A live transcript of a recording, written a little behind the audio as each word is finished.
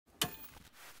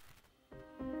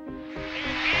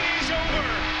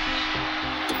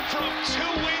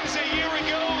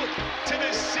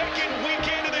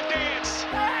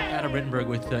Matt Rittenberg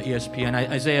with ESPN.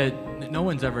 Isaiah, no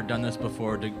one's ever done this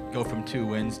before, to go from 2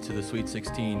 wins to the Sweet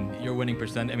 16. Your winning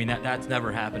percent, I mean, that's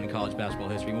never happened in college basketball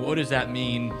history. What does that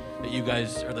mean that you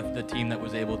guys are the team that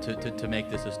was able to make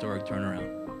this historic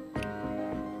turnaround?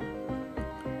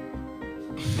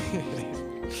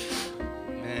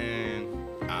 Man,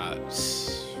 I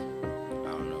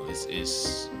don't know.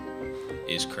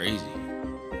 It's crazy.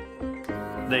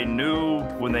 They knew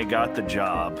when they got the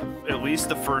job, at least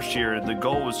the first year, the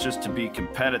goal was just to be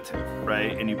competitive,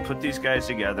 right? And you put these guys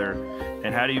together,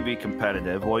 and how do you be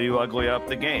competitive? Well, you ugly up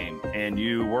the game and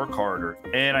you work harder.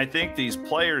 And I think these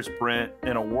players, Brent,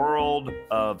 in a world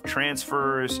of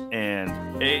transfers and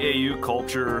AAU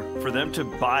culture, for them to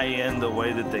buy in the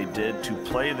way that they did, to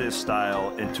play this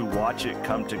style and to watch it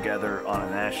come together on a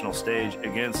national stage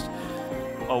against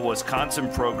a Wisconsin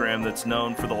program that's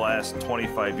known for the last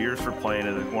 25 years for playing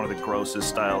in one of the grossest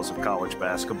styles of college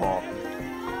basketball.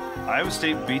 Iowa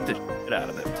State beat the shit out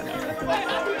of them today. Hey,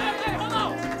 hold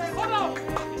on.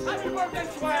 Happy birthday,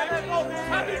 Swag.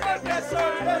 Happy birthday,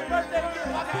 sir. Best birthday gift I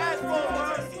can ask for.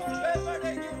 Best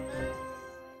birthday gift.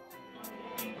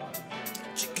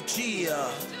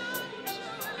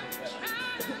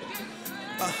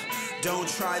 Don't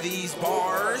try these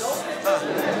bars.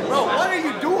 Bro, what are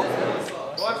you doing?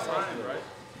 What? Right?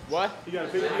 What? You gotta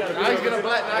pick. Now he's gonna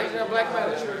blackmail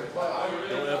you.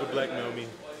 Don't ever blackmail me.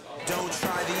 Don't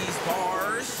try these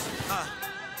bars.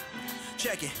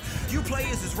 Check it. You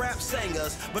players is rap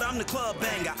singers, but I'm the club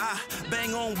banger. I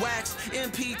bang on wax,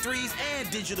 MP3s, and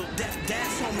digital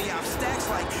dance on me. I've stacks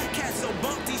like cats so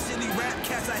bump these silly rap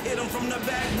cats. I hit them from the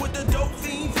back with the dope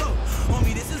fiend flow.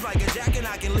 Homie, this is like a jacket.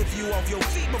 I can lift you off your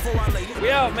feet before I lay you.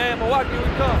 We out, man. Milwaukee, we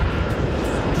come.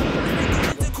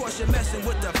 You're messing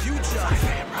with the future.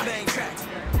 Bang tracks.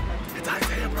 It's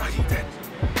Isaiah Brahim.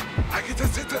 I get to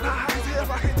sit tonight, Isaiah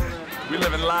Brahim. We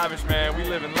living lavish, man. We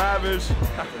living lavish.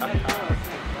 I'm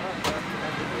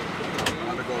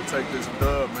gonna go take this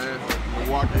dub, man.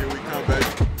 Milwaukee, here we come, baby.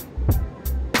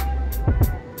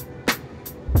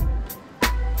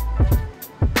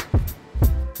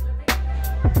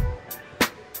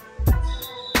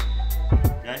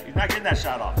 Okay? He's not getting that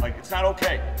shot off. Like, it's not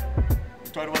okay. We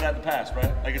talked about that in the past,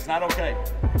 right? Like, it's not okay.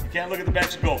 You can't look at the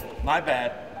bench and go, my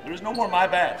bad. There's no more my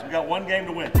bads. We got one game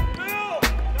to win.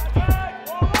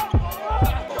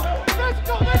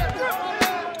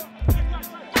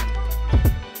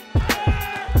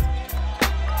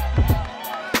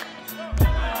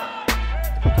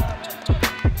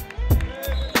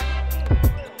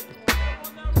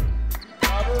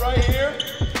 Right here,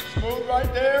 smooth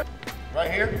right there,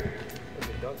 right here,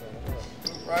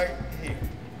 right here.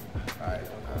 All right.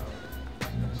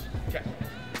 Okay.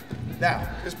 Now,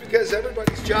 just because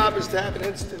everybody's job is to have an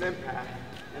instant impact,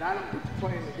 and I don't get to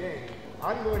play in the game,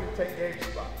 I'm going to take Dave's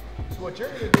spot. So what you're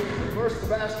going to do is reverse the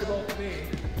basketball to me.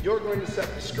 You're going to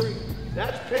set the screen.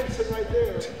 That's Pinson right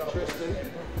there, Tristan.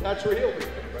 That's where he'll be.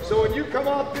 So when you come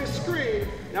off this screen,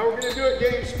 now we're going to do it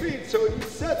game speed. So when he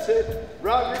sets it,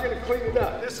 Rob, you're going to clean it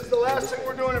up. This is the last thing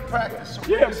we're doing in practice. So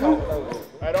yeah, move. All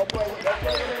right, don't play with that.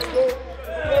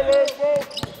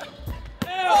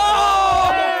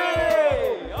 Oh!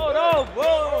 Hey! Hold on,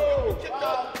 whoa! Kicked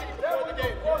off the team before the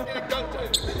game. You'll get dunked in.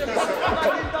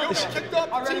 You'll get kicked off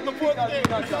the team before the game.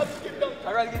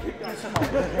 I'd rather get kicked out.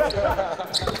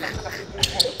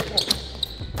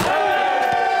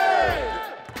 Hey!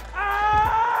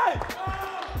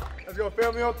 Let's go,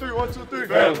 family on 3. 1, 2, 3.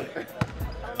 Family.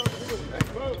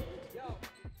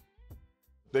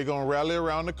 They're going to rally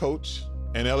around the coach,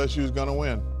 and LSU's going to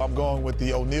win. I'm going with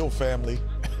the O'Neal family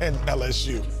and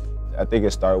LSU. I think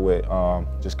it started with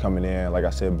just coming in, like I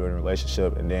said, building a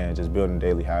relationship, and then just building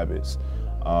daily habits.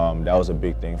 That was a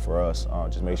big thing for us.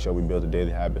 Just make sure we build a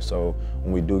daily habit so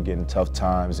when we do get in tough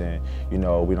times and, you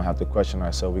know, we don't have to question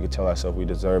ourselves, we can tell ourselves we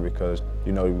deserve it because,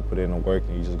 you know, you put in the work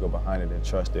and you just go behind it and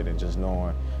trust it, and just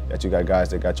knowing that you got guys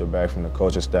that got your back, from the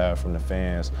coaching staff, from the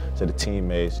fans to the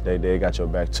teammates. They got your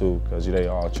back too because they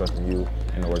all trusting you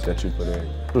and the work that you put in.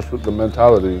 Just with the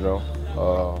mentality, you know,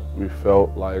 we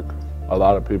felt like a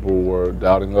lot of people were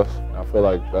doubting us. I feel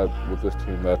like that with this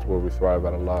team, that's where we thrive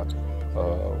at a lot.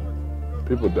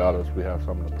 People doubt us, we have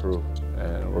something to prove.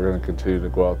 And we're going to continue to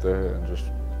go out there and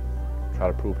just try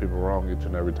to prove people wrong each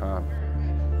and every time.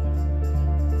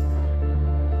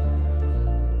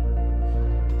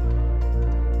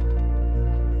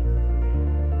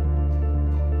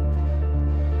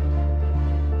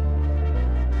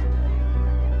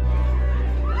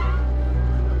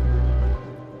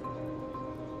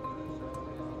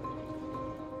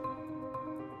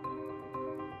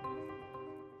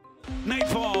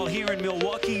 Nightfall here. here in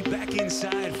Milwaukee, back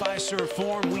inside Fiserv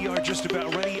Forum. We are just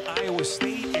about ready. Iowa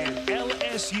State and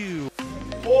LSU.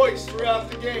 Boys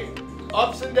throughout the game,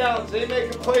 ups and downs. They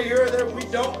make a play here or there. We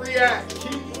don't react.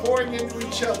 Keep pouring into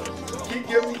each other. Keep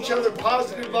giving each other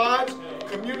positive vibes.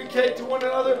 Communicate to one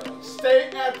another.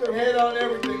 Stay at their head on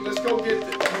everything. Let's go get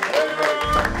this.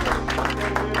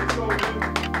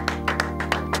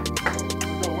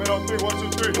 Win on 3,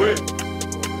 1, 2, 3. Win.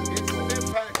 Instant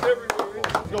impact everywhere.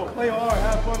 Go, play hard,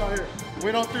 have fun out here.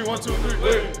 Win on 3, 1, 2, 3.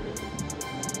 Win.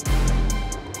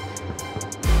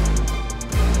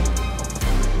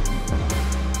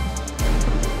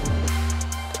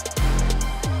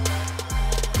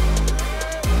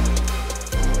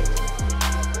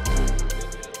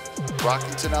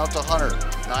 Rockington out to Hunter.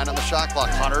 9 on the shot clock.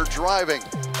 Hunter driving.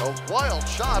 A wild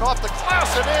shot off the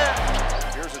glass and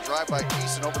in. Here's a drive by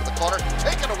Easton over to the corner.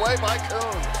 Taken away by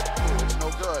Coons. It's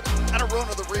no good. And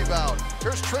Aruna the rebound.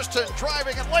 Here's Tristan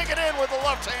driving and laying it in with the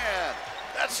left hand.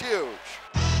 That's huge.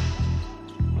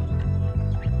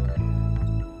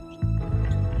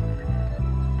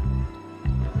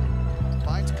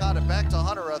 Finds Condit back to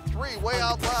Hunter. A 3 way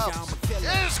out left.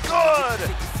 Is good.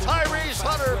 Tyrese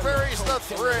Hunter buries the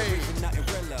 3.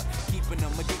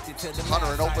 Hunter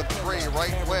an open 3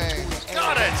 right wing.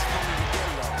 Got it.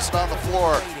 It's on the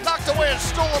floor. Knocked away and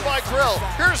stolen by Grill.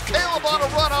 Here's Caleb on a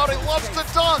run out. He loves to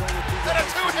dunk. And a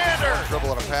 2-hander.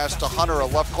 Dribble and a pass to Hunter. A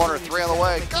left corner 3 on the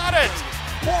way. Got it.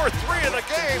 4-3 in the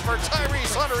game for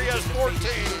Tyrese Hunter. He has 14.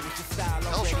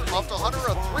 Kelcher up to Hunter.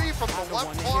 A 3 from the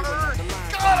left corner.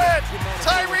 Got it.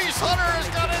 Tyrese Hunter has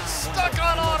got it stuck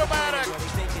on automatic.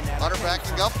 Hunter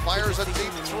backing up. Fires a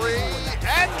deep 3.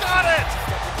 And got it.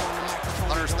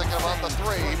 Hunter's thinking about the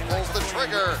 3. He pulls the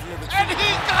trigger. And he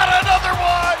got another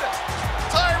one.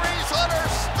 Tyrese Hunter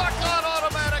stuck on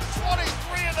automatic.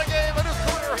 23 in the game. A new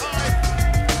career high.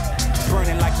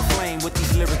 Burning like a flame with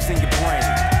these lyrics in your brain.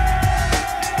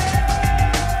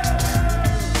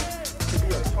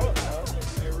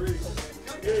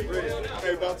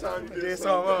 Hey, about time you did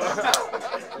something.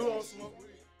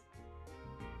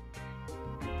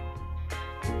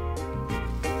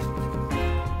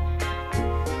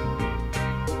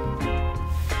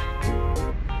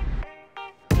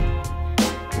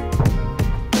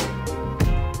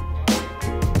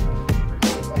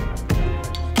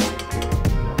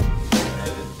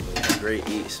 Great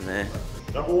East, man.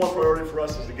 Number one priority for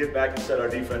us is to get back and set our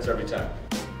defense every time.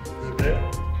 Good there.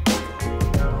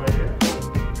 Right here.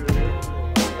 Good here.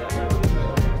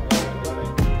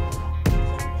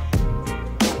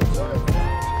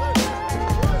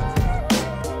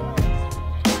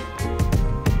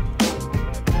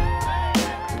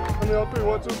 On 3,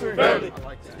 1, 2, 3.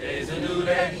 Today's a new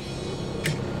day,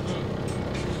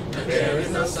 but there is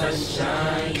no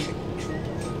sunshine.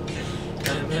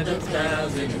 Under the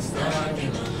clouds and it's dark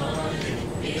in my heart and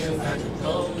it feels like a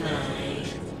cold night.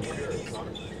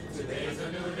 Today's a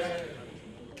new day.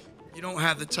 You don't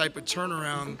have the type of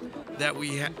turnaround that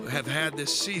we have had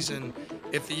this season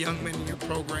if the young men in your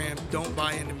program don't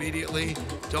buy in immediately,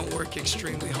 don't work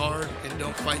extremely hard, and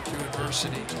don't fight through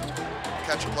adversity.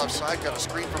 Catch him left side, got a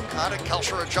screen from Condit.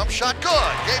 Kelcher a jump shot,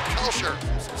 good. Gabe Kelcher,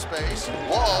 some space.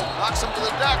 Wall knocks him to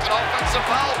the deck, an offensive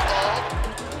foul called.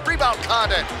 Rebound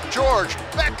Condit. George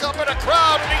back up in a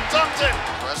crowd and he dunks it.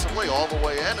 Aggressively all the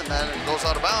way in and then it goes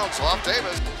out of bounds off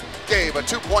Davis. Gabe, a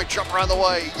 2-point jumper on the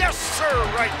way. Yes, sir,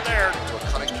 right there. To a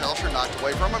cutting Kelcher, knocked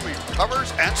away from him. He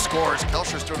recovers and scores.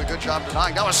 Kelcher's doing a good job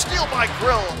denying. Now a steal by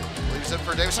Grill. Leaves it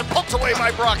for Davison. Poked away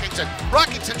by Brockington.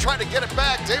 Brockington trying to get it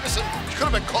back. Davison could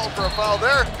have been called for a foul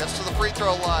there. Gets to the free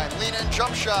throw line. Lean in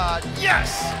jump shot.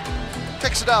 Yes.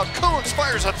 Kicks it out. Coons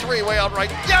fires a 3 way out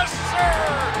right. Yes,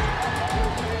 sir.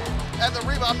 And the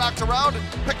rebound knocked around and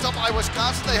picked up by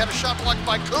Wisconsin. They had a shot blocked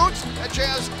by Coons, and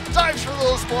Jazz dives for the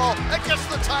loose ball and gets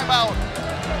the timeout.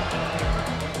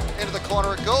 Into the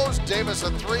corner it goes. Davis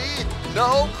a 3.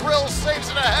 No. Grill saves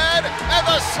it ahead, and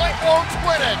the Cyclones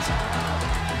win it.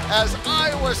 As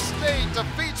Iowa State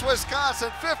defeats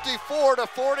Wisconsin 54-49.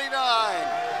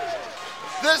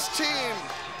 This team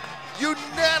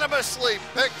unanimously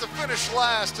picked to finish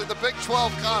last in the Big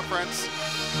 12 Conference.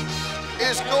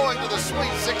 Is going to the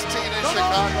Sweet 16 in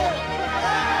Chicago.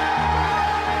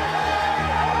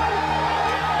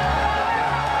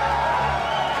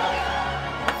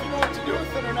 You know what to do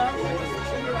with it or not?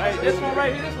 Hey, this one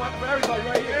right here, this one for everybody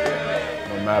right here.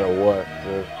 No matter what,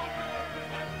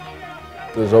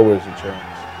 there's always a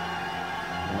chance.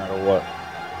 No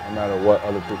matter what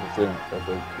other people think,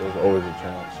 there's always a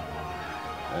chance.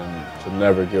 And to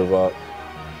never give up,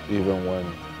 even when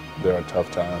there are tough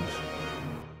times.